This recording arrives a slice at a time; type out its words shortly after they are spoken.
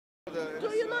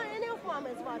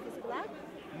Muhammad's wife is black?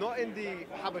 Not in the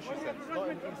Habashi sense, not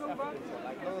in East African sense.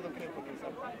 Like none of them came from East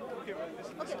Africa. Okay,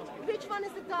 which one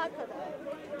is the darker then?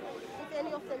 If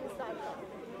any of them is darker?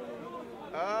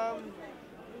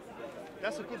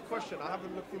 That's a good question. I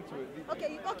haven't looked into it.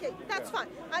 Okay, that's fine.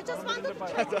 I just wanted to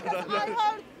check because I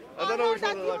heard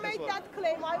that you made that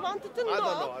claim. I wanted to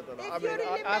know if you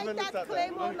really made that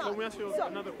claim or not. Can we ask you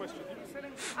another question?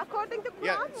 According to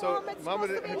Quran,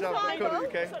 Mohammed Hijab,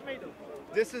 UK.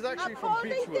 This is actually from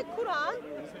Beechwood. According to Quran,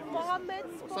 Muhammad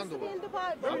is supposed to be in the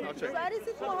Bible. Where is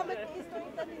it Muhammad is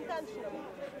doing that intentionally?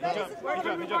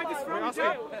 We're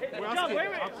asking,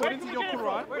 according to your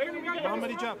Quran,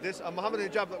 Mohammed Hijab. This Mohammed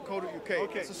Hijab.co.uk.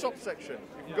 It's a shop section.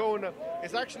 You can go on.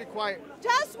 It's actually quite.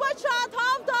 Just watch out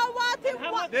how Dawah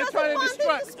they're trying to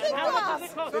distract.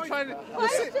 They're trying to.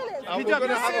 Hijab,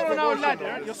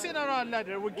 you're sitting on our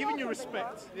ladder. We're giving you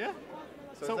respect. Yeah.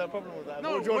 So is there a problem with that?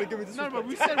 No, do you want to give me this no, but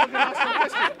we said we're going to ask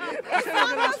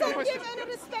you a question. Give any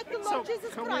respect to Lord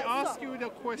Jesus can Christ. we ask you the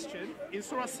question? In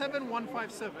Surah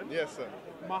 7:157, yes, sir.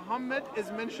 Muhammad is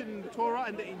mentioned in the Torah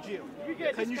and the Injil.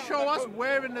 Can you show us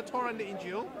where in the Torah and the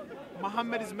Injil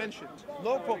Muhammad is mentioned?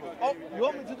 No problem. Oh, you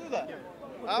want me to do that? Yeah.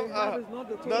 No.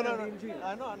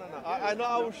 I know.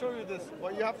 I will show you this,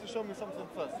 but you have to show me something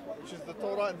first, which is the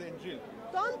Torah and the Injil.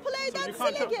 Don't play that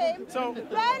silly game. So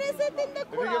where is it in the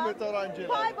Quran,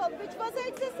 Bible, which was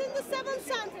existing in the 7th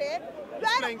century,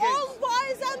 where all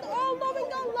wise and all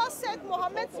knowing Allah said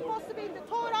Muhammad's supposed to be in the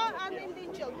Torah and in the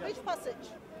Injil? Which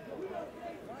passage?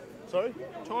 Sorry?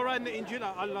 Injil and the Injil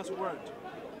are Allah's word.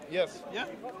 Yes. Yeah?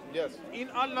 Yes.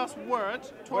 In Allah's word,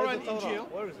 Torah and Injil.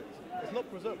 Where is it? It's not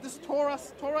preserved. This Torah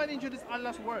and Injil is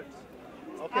Allah's words.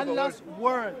 Okay, Allah's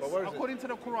words, according to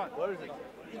the Quran. Where is it?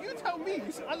 You tell me.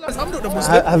 I'm not the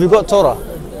Muslim. Have you got Torah?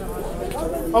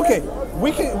 Okay,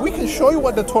 we can show you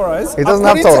what the Torah is. He doesn't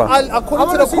have Torah. According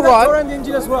to the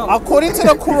Quran, according to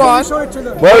the Quran,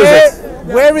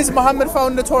 where is Muhammad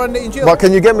found the Torah and the Injil? But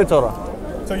can you get me Torah?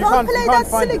 So you Don't can't play that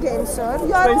silly game, sir.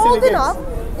 You are old enough.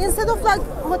 Instead of like,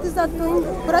 what is that doing?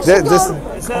 Brushing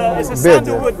It's a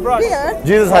sandalwood brush. Beard.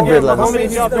 Jesus had beard like this.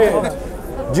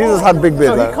 Jesus had big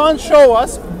beard. So he can't show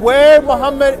us where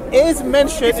Muhammad is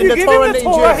mentioned in the Torah and the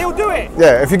Injil. He'll do it.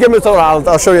 Yeah, if you give me Torah,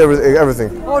 I'll show you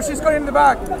everything. Oh, she's going in the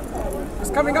back.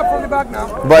 It's coming up from the back now.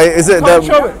 But is it the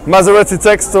Maserati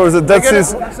text or is it Dead Sea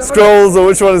Scrolls or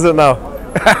which one is it now?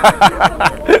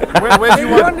 Where do you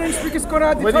want it? Is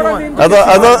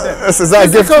that a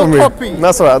gift for me?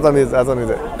 That's all right, I don't need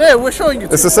it. Yeah, we're showing you.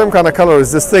 It's the same kind of color as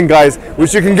this thing, guys,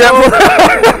 which you can get from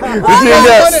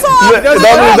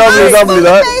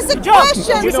www. Basic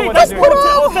question.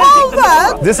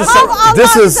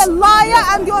 This is a liar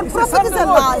and your prophet is a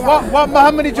liar. What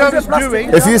Mohammed Hijab is doing?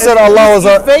 If you said Allah was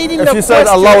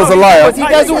a liar, he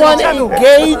doesn't want to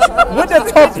engage with the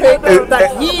topic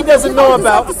that he doesn't know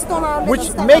about,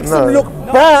 which makes him look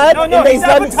bad in the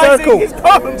Islamic circle.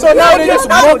 So now they're just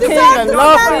mocking and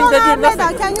laughing. They're doing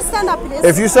nothing. Can you stand up, please?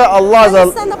 if you said Allah is a,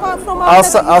 I'll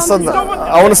stand up.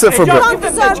 I want to sit for a bit. You don't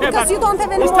deserve because you don't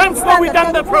have any more Time before we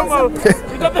done the promo.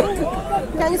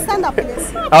 Can you stand up,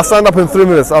 please? I'll stand up in 3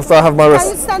 minutes after I have my Can you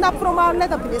rest. stand up from our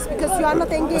leather, please? Because you are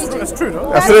not engaging. That's true,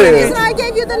 no? That's the reason I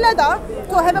gave you the leather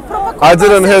to have a proper conversation. I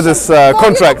didn't hear this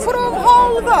contract. From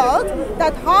whole world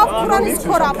that half Quran is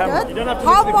corrupted,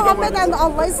 half Muhammad and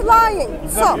Allah is lying.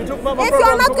 So, if you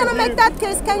are not going to make that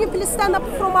case, can you please stand up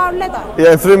from our ladder?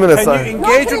 Yeah, in 3 minutes. Can you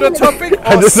engage with the topic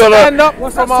or just stand up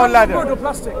from our ladder?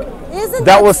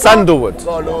 That was sandalwood.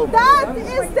 That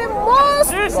is the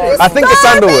most I think it's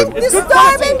sandalwood.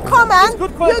 disturbing comment you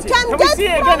can get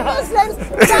from Muslims.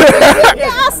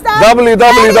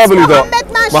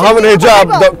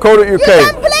 www.mohammedhijab.co.uk. You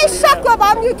can play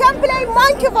shaklabam, you can play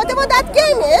monkey, whatever that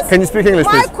game is. Can you speak English,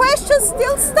 My please? question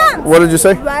still stands. What did you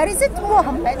say? Where is it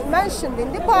Muhammad mentioned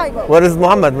in the Bible? Where is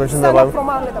Muhammad mentioned in the Stand up Bible? from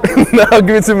our leather. No,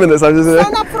 give me 2 minutes. I'm just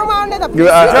Stand up from our leather. You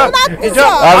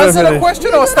Answer the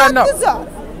question or stand up?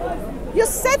 You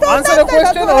sit on Answer the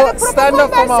question or stand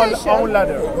up from our own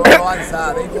ladder.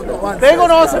 They're going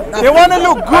to answer. They want to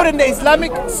look good in the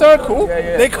Islamic circle.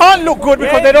 They can't look good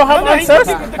because they don't have answers.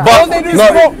 But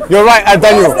no, you're right,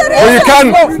 Daniel. But you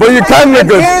can look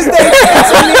good.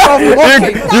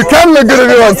 You can look good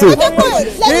if you want to.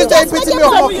 Here's the epitome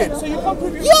of mocking.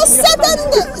 You sit on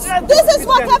this. This is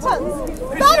what happens.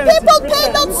 When people pay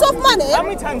lots of money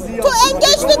to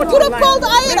engage with group called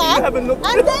IRA,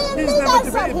 and they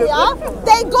leaders are here,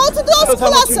 they go to those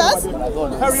classes,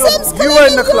 seems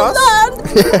claiming you learned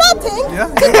nothing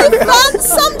to defend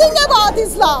something about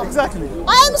Islam. Exactly.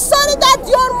 I am sorry that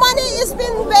your money is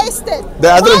being wasted.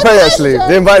 I didn't pay actually.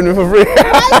 They invited me for free.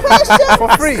 My question For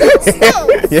free.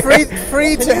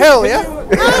 Free to hell, yeah?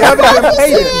 You haven't even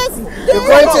paid it. You're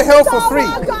going to hell for free.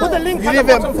 You didn't even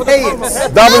pay it.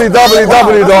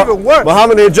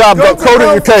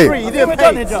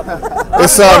 www.mohammedhijab.co.uk.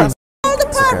 It's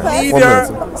Leader,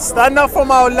 stand up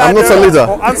from our ladder. I'm not a leader.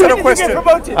 Answer the question.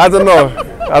 I don't know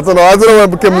when I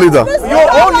became leader. You're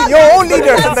all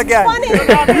leaders in the gang.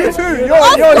 You too. You're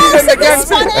leader in the gang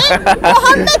too.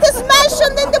 Muhammad is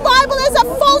mentioned in the Bible as a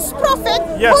false prophet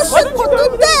who should put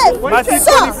to death. Matthew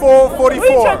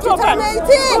 24:44.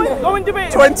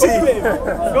 2018. 20.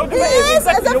 He is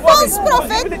as a false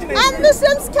prophet, and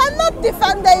Muslims cannot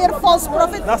defend their false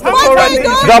prophet. That's not What already. they do?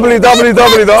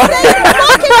 www.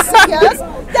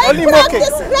 They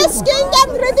practice risking and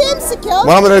redeem skills.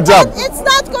 Mohammed Hijab. And it's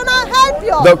not gonna help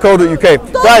you. .co.uk.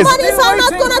 Those Guys, monies are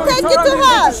not gonna take you to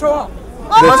hell.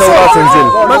 the Torah in Jinn.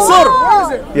 Mansour.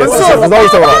 Yes, it's no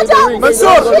Torah.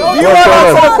 Mansour, do you want to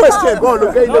answer the question? Go on,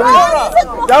 look.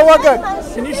 Dawah gang.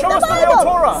 Can you show us the real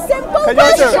Torah? Simple Can you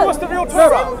answer? Show us the real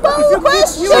Torah. Simple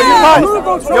question. So you can't. You're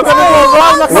going to go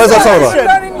around like Where's a the Torah?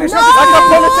 politician. Like a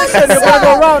politician, you're going to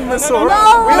go around, Mansour. We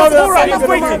know that.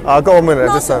 I'll go a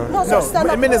minute. Just No,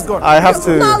 a minute's gone. I have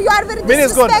to. No, you are very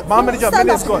Minute's gone. disrespectful. Mohammed Hijab, Stand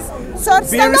minute's up. gone. Sir, Be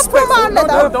stand up for respectful. Muhammad.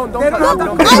 Don't. I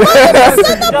want you to stand up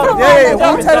for Yeah, Muhammad.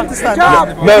 we'll tell him to stand up.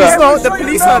 No. He's not, the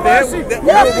police are there.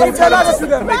 We'll tell him to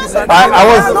make a stand up. I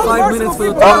was.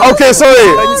 Okay, sorry.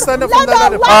 Can you stand up from the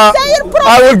ladder?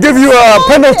 I will give you a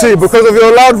penalty because of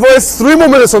your loud voice. 3 more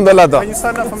minutes on the ladder. Can you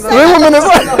stand up from the 3 ladder? more minutes.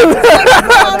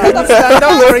 Can you stand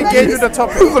up or engage with the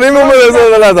topic? 3 more minutes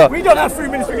on the ladder. We don't have 3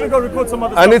 minutes. We're going to go record some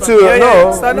other I need to.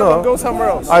 Yeah, stand up and No. go somewhere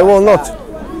else. I will not.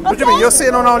 What do you mean? You're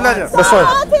sitting on our ladder. That's fine.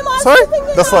 Sorry?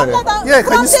 That's fine, Yeah,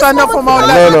 can you stand up from our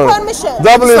No.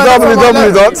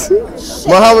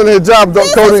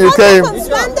 www.mohammedhijab.co.uk. When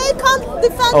they can't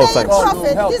defend their thanks.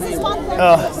 prophet, this is what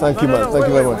happens. Thank you, man. Thank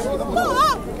you very much.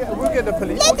 We'll get the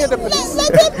police. We'll get the police.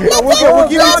 Let him we'll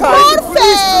give you get time. more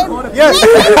fame. Yes.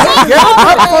 Get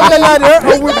up from the ladder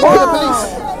and we'll call the police.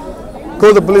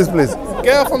 Call the police, please.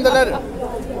 Get up from the ladder.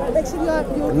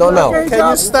 No, now. Can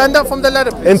you stand up from the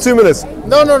ladder, please? In 2 minutes.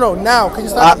 No. Now. Can you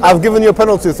stand up? I've given you a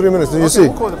penalty of 3 minutes. Did you see?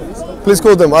 We'll call the police. Please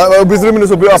call them. It'll be 3 minutes.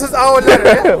 Will be up. This is our ladder,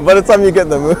 yeah? By the time you get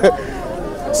them.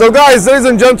 So guys, ladies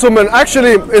and gentlemen,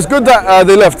 actually it's good that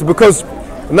they left because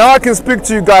now I can speak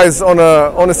to you guys on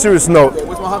a serious note.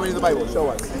 What's Muhammad in the Bible? Show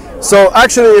us. So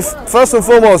actually, if first and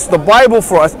foremost, the Bible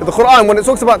for us, the Quran, when it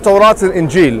talks about Torah and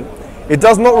Injil, it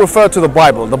does not refer to the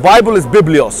Bible. The Bible is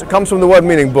Biblios. It comes from the word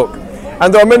meaning book.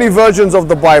 And there are many versions of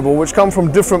the Bible which come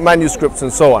from different manuscripts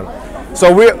and so on. So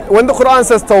when the Quran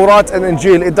says Torah and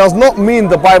Injil, it does not mean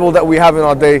the Bible that we have in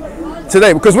our day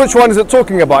today. Because which one is it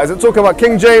talking about? Is it talking about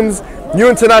King James, New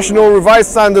International, Revised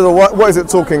Standard, or what is it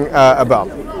talking about?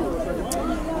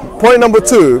 Point number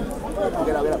two.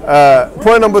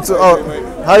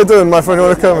 Oh, how you doing, my friend? You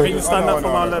want to come? Can you stand up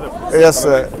from our ladder? Yes,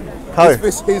 hi.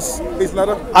 Is this his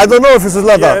ladder? I don't know if it's his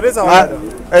ladder. Yeah, it is our ladder.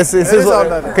 It's is our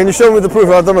ladder. Can you show me the proof?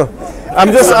 I don't know. I'm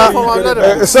just.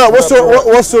 Sir,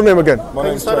 what's your name again? My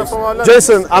name's Stand up from our ladder.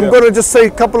 Jason, I'm going to just say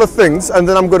a couple of things and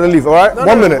then I'm going to leave, all right? No,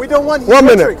 1 minute. We don't want his 1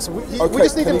 minute. metrics. We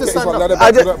just need him to stand up.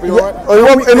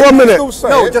 In 1 minute.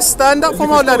 No, just stand up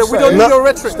from our ladder. We don't need your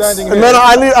rhetoric. No,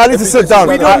 I need to sit down.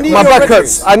 We don't need My your back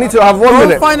rhetorics. hurts. I need to have 1 Go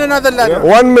minute. and find another ladder.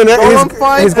 1 minute. Go and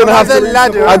find He's going to have to. another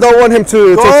ladder. I don't want him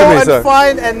to Go talk to me, and sir.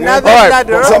 find another All right.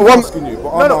 ladder. So No,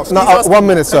 1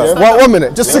 minute, sir. 1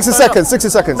 minute. Just 60 seconds. 60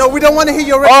 seconds. No, we don't want to hear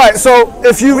your All rhetoric. right. So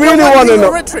if you really want to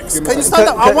know. Rhetorics. Can you stand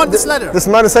up? I want this ladder. This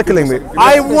man is heckling me.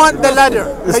 I want the ladder.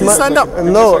 Can you stand up?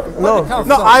 No. No,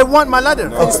 I want my ladder.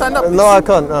 Can you stand up? No, I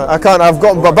can't. I can't. I've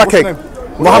got my backache.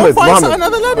 Mohammed. Find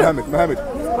another ladder. Mohammed,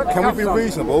 can we be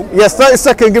reasonable? Yes, 30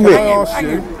 seconds. Give me. Can I ask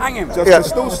you just to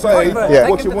still say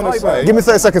what you want to say? Give me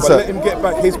 30 seconds, but sir. let him get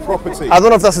back his property. I don't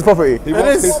know if that's his property. He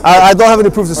wants his. I don't have any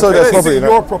proof to show that's Is property. it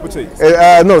your property?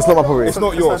 No, it's not my property. It's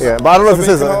not yours. Yeah, but I don't know if it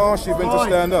is. Can I ask you then to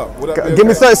stand up? Would that be Give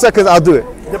me okay? 30 seconds. I'll do it.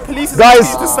 The police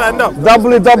Guys, need to stand up.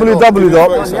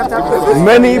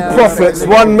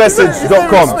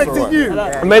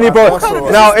 www.manyprophetsOneMessage.com. Many prophets.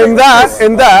 Now, in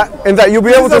that, you'll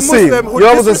be able to see.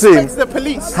 You're able to see the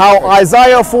police. how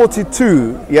Isaiah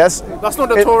 42. Yes. That's not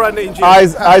the Torah and the Injil.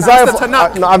 Isaiah. That's the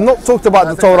Tanakh. No, I've not talked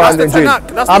about the Torah and the That's the Injil. Tanakh.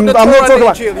 That's I'm not not the Torah talking and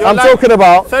about. the Injil. You're I'm lying. talking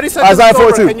about 30 seconds Isaiah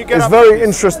Torah. 42. Can you get It's up, very please?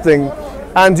 interesting,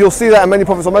 and you'll see that in many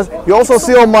prophets. You also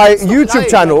see on my YouTube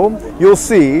channel. You'll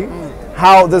see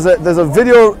how there's a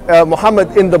video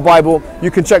Muhammad in the Bible.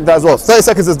 You can check that as well. 30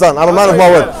 seconds is done. I'm a man of my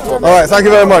word. All right. Thank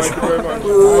you very much.